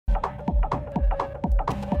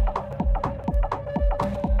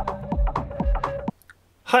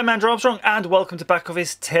Hi, I'm Andrew Armstrong and welcome to Back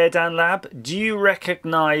Office Teardown Lab. Do you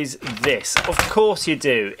recognise this? Of course you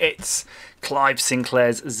do. It's Clive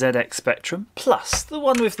Sinclair's ZX Spectrum Plus, the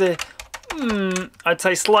one with the, I'd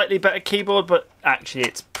say slightly better keyboard, but actually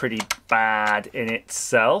it's pretty bad in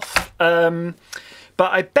itself.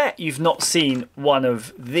 But I bet you've not seen one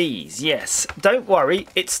of these. Yes, don't worry,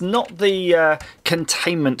 it's not the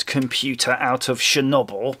containment computer out of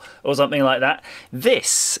Chernobyl or something like that.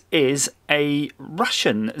 This is a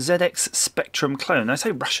Russian ZX Spectrum Clone. I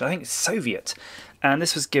say Russian, I think it's Soviet. And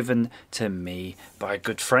this was given to me by a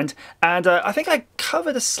good friend. And I think I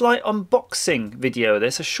covered a slight unboxing video of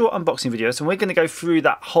this, a short unboxing video. So we're going to go through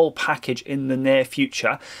that whole package in the near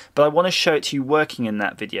future. But I want to show it to you working in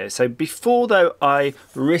that video. So before, though, I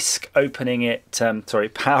risk opening it,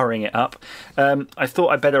 powering it up, I thought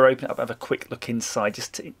I'd better open it up, have a quick look inside,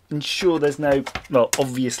 just to ensure there's no, well,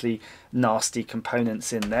 obviously nasty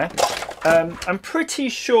components in there. I'm pretty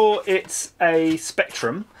sure it's a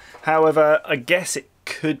Spectrum. However, I guess it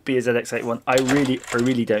could be a ZX81. I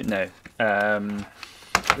really don't know.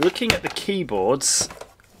 Looking at the keyboards,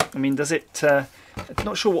 I mean, does it... I'm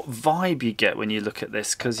not sure what vibe you get when you look at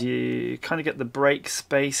this, because you kind of get the break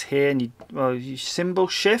space here, and you symbol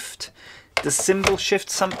shift. Does symbol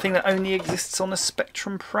shift something that only exists on a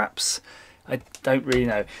Spectrum, perhaps? I don't really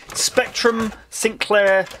know. Spectrum,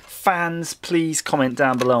 Sinclair fans, please comment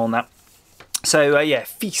down below on that. So yeah,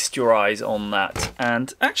 feast your eyes on that.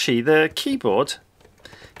 And actually the keyboard,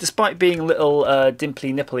 despite being little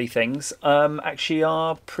dimply nipply things, actually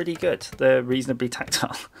are pretty good. They're reasonably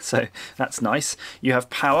tactile, so that's nice. You have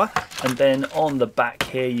power, and then on the back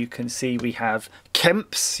here you can see we have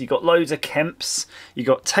Kemps. You got loads of Kemps. You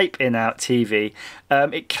got tape in out TV.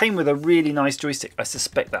 It came with a really nice joystick. I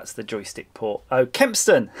suspect that's the joystick port. Oh,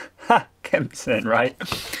 Kempston! Ha! Kempston, right?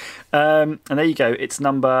 And there you go. It's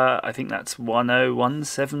number, I think that's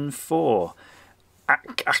 10174.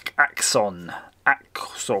 Akson.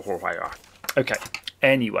 Okay.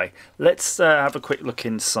 Anyway, let's have a quick look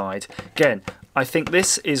inside. Again, I think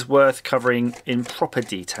this is worth covering in proper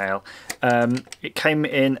detail. It came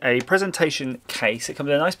in a presentation case. It comes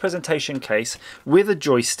in a nice presentation case with a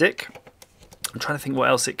joystick. I'm trying to think what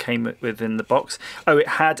else it came with in the box. Oh, it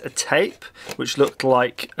had a tape, which looked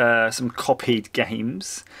like some copied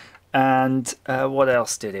games. And what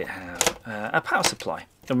else did it have? A power supply.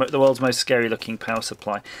 The world's most scary looking power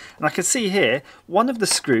supply. And I can see here, one of the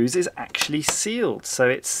screws is actually sealed. So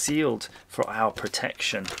it's sealed for our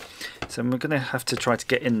protection. So we're going to have to try to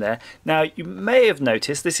get in there. Now, you may have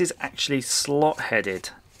noticed this is actually slot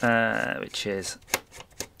headed, which is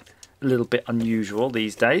a little bit unusual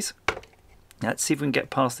these days. Let's see if we can get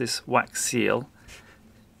past this wax seal.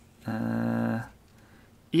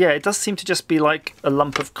 Yeah, it does seem to just be like a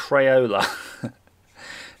lump of Crayola.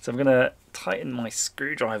 So I'm going to tighten my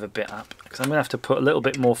screwdriver bit up, because I'm going to have to put a little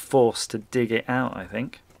bit more force to dig it out, I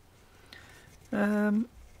think. Yeah,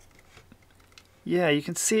 you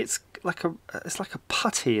can see it's like a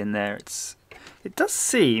putty in there. It does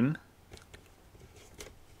seem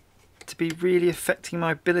to be really affecting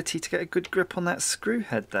my ability to get a good grip on that screw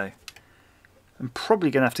head, though. I'm probably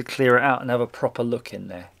going to have to clear it out and have a proper look in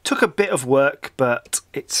there. Took a bit of work, but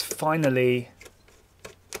it's finally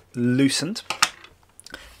loosened.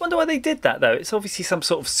 Wonder why they did that, though. It's obviously some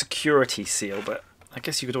sort of security seal, but I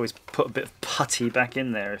guess you could always put a bit of putty back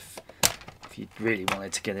in there if you really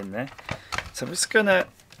wanted to get in there. So I'm just going to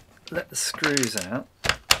let the screws out.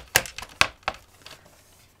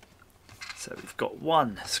 So we've got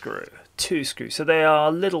one screw, two screws. So they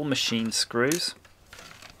are little machine screws.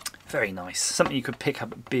 Very nice. Something you could pick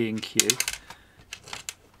up at B&Q.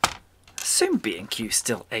 Assume B&Q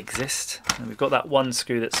still exist. And we've got that one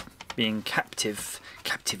screw that's being captivated.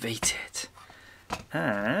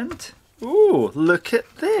 And, ooh, look at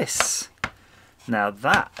this. Now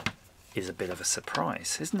that is a bit of a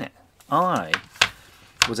surprise, isn't it? I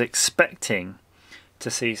was expecting to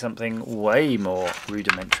see something way more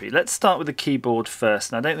rudimentary. Let's start with the keyboard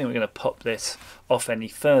first. And I don't think we're going to pop this off any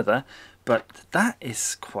further. But that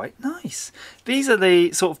is quite nice. These are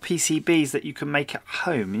the sort of PCBs that you can make at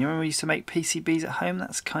home. You remember we used to make PCBs at home?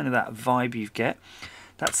 That's kind of that vibe you get.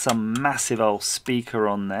 That's some massive old speaker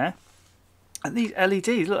on there. And these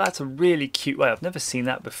LEDs, look, that's a really cute way. I've never seen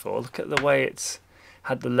that before. Look at the way it's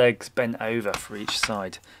had the legs bent over for each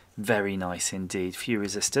side. Very nice indeed. Few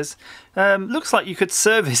resistors. Looks like you could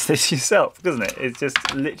service this yourself, doesn't it? It's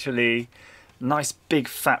just literally Nice big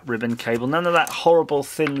fat ribbon cable, none of that horrible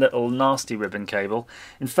thin little nasty ribbon cable.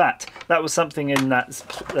 In fact, that was something in that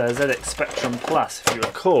ZX Spectrum Plus, if you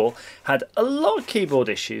recall, had a lot of keyboard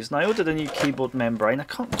issues, and I ordered a new keyboard membrane. I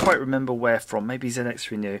can't quite remember where from, maybe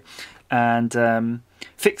ZX Renew, and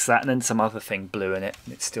fixed that, and then some other thing blew in it,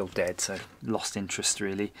 and it's still dead, so lost interest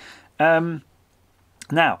really.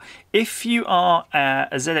 Now, if you are a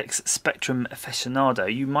ZX Spectrum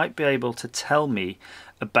aficionado, you might be able to tell me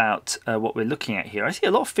about what we're looking at here. I see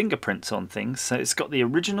a lot of fingerprints on things, so it's got the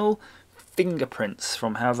original fingerprints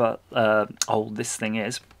from however old this thing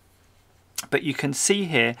is. But you can see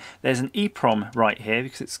here there's an EEPROM right here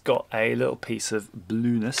because it's got a little piece of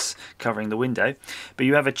blueness covering the window. But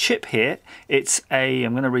you have a chip here. It's a,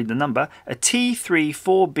 I'm going to read the number, a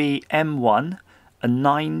T34BM1, a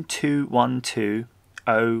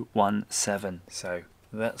 9212017. So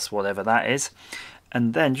that's whatever that is.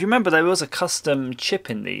 And then, do you remember there was a custom chip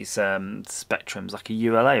in these Spectrums, like a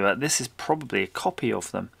ULA, but this is probably a copy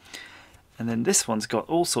of them. And then this one's got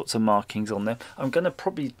all sorts of markings on them. I'm going to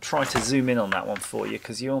probably try to zoom in on that one for you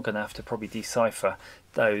because you're going to have to probably decipher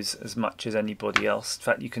those as much as anybody else. In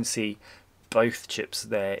fact, you can see both chips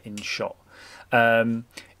there in shot.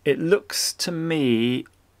 It looks to me,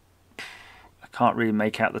 I can't really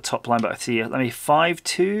make out the top line, but I see, let me,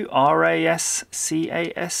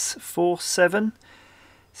 52RASCAS47.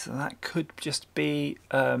 So that could just be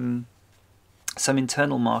some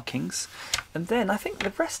internal markings, and then I think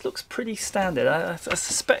the rest looks pretty standard. I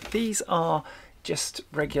suspect these are just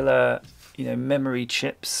regular, you know, memory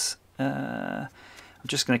chips. I'm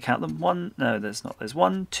just going to count them. One, no, there's not. There's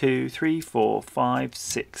 1, 2, 3, 4, 5,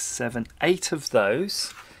 6, 7, 8 of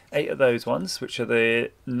those. 8 of those ones, which are the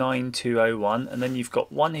 9201, and then you've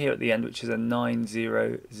got one here at the end, which is a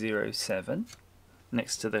 9007,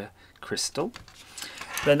 next to the crystal.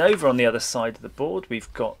 Then over on the other side of the board,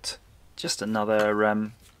 we've got just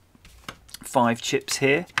another 5 chips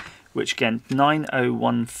here, which again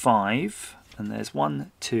 9015, and there's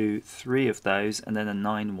 1, 2, 3 of those, and then a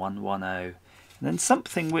 9110, and then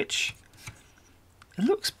something which it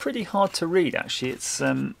looks pretty hard to read actually. It's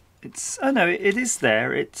oh no, it is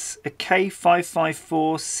there. It's a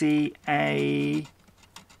K554CA.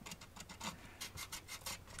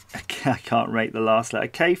 I can't rate the last letter.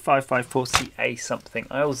 K554CA something.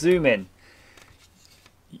 I'll zoom in.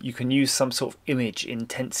 You can use some sort of image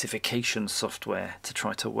intensification software to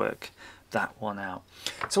try to work that one out.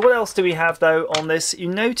 So what else do we have though on this? You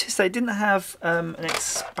notice they didn't have an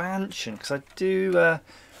expansion, because I do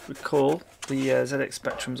recall the ZX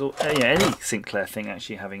Spectrums, or any Sinclair thing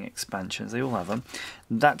actually having expansions. They all have them.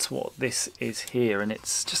 That's what this is here, and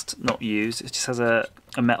it's just not used. It just has a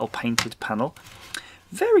metal painted panel.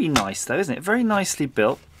 Very nice though, isn't it? Very nicely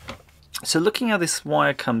built. So looking how this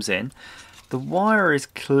wire comes in, the wire is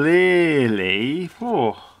clearly,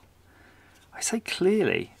 I say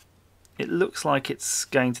clearly, it looks like it's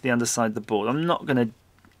going to the underside of the board. I'm not going to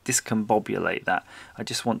discombobulate that. I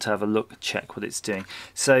just want to have a look, check what it's doing.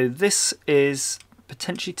 So this is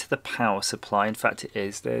potentially to the power supply. In fact it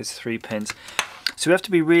is. There's 3 pins. So we have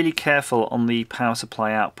to be really careful on the power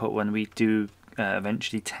supply output when we do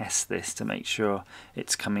eventually test this to make sure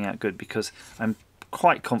it's coming out good, because I'm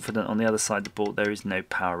quite confident on the other side of the board there is no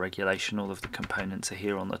power regulation. All of the components are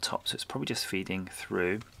here on the top, so it's probably just feeding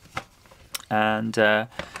through. And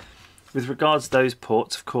with regards to those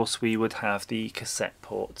ports, of course we would have the cassette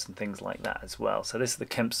ports and things like that as well. So this is the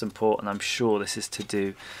Kempston port, and I'm sure this is to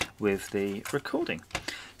do with the recording.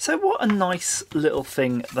 So what a nice little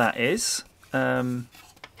thing that is. I'm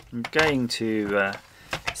going to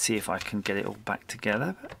see if I can get it all back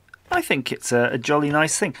together. I think it's a jolly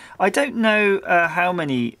nice thing. I don't know how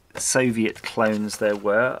many Soviet clones there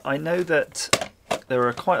were. I know that there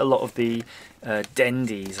were quite a lot of the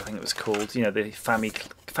Dendies, I think it was called, you know, the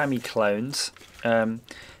Fami clones.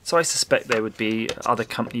 So I suspect there would be other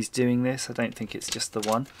companies doing this. I don't think it's just the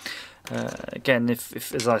one. Again,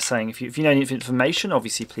 if as I was saying, if you know any information,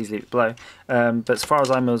 obviously please leave it below. But as far as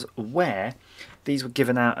I was aware, these were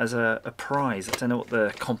given out as a prize. I don't know what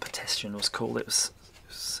the competition was called. It was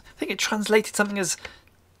I think it translated something as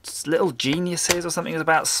little geniuses or something. It was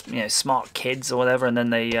about, you know, smart kids or whatever, and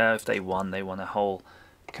then they if they won a whole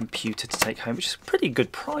computer to take home, which is a pretty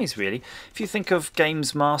good prize really. If you think of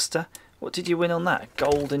Games Master, what did you win on that? A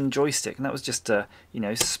golden joystick, and that was just a, you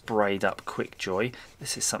know, sprayed up quick joy.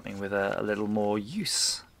 This is something with a little more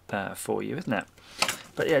use for you, isn't it?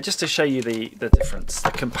 But yeah, just to show you the difference,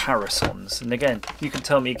 the comparisons. And again, you can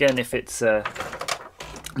tell me again if it's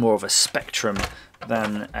more of a Spectrum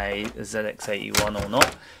than a ZX81 or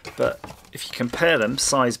not. But if you compare them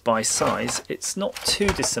size by size, it's not too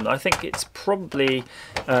dissimilar. I think it's probably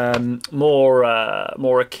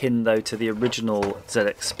more akin though to the original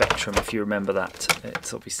ZX Spectrum, if you remember that.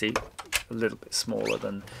 It's obviously a little bit smaller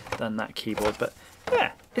than that keyboard, but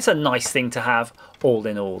yeah, it's a nice thing to have all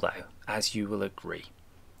in all though, as you will agree.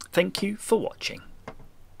 Thank you for watching.